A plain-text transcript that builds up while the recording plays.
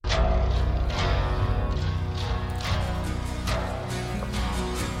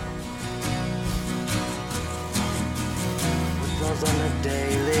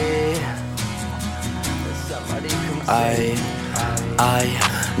I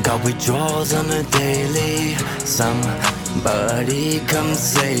got withdrawals on a daily. Somebody come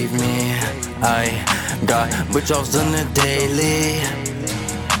save me. I got withdrawals on a daily.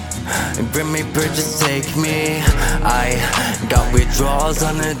 Bring me bridges, take me. I got withdrawals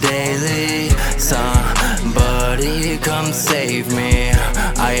on a daily. Somebody come save me.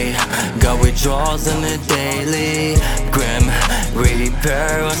 I got withdrawals on a daily. Grim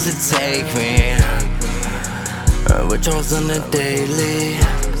Reaper wants to take me. Withdrawals on a daily.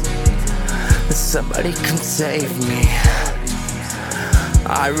 Somebody come save me.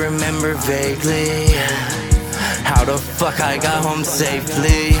 I remember vaguely how the fuck I got home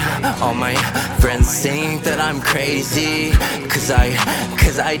safely. All my friends think that I'm crazy,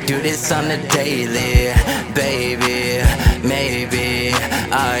 Cause I do this on a daily. Baby, maybe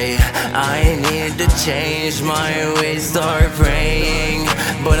I need to change my ways, start praying.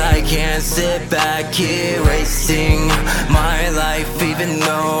 But I can't sit back here wasting my life, even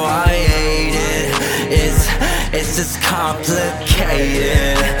though I hate it. It's just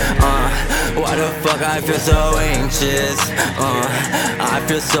complicated. Why the fuck I feel so anxious? I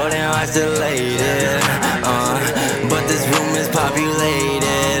feel so damn isolated. But this room is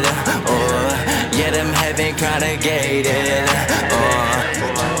populated. Yeah, them heaven kinda gated.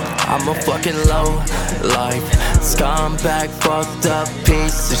 I'm a fucking low life scumbag, fucked up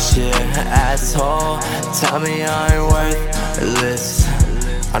piece of shit, asshole. Tell me I'm worthless.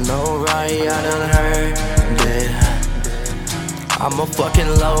 I know, right? I done heard it. I'm a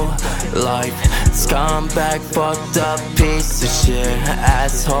fucking low life scumbag, fucked up piece of shit,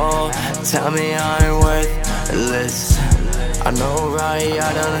 asshole. Tell me I'm worthless. I know, right?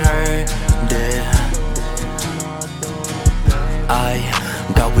 I done heard it. I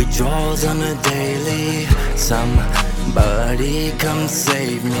got withdrawals on a daily. Somebody come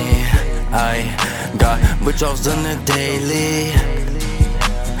save me. I got withdrawals on a daily.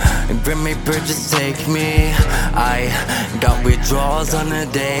 Bring me bridges, take me. I got withdrawals on a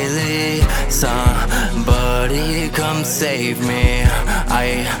daily. Somebody come save me.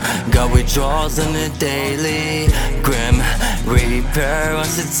 I got withdrawals on a daily. Grim Reaper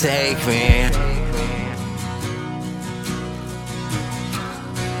wants to take me.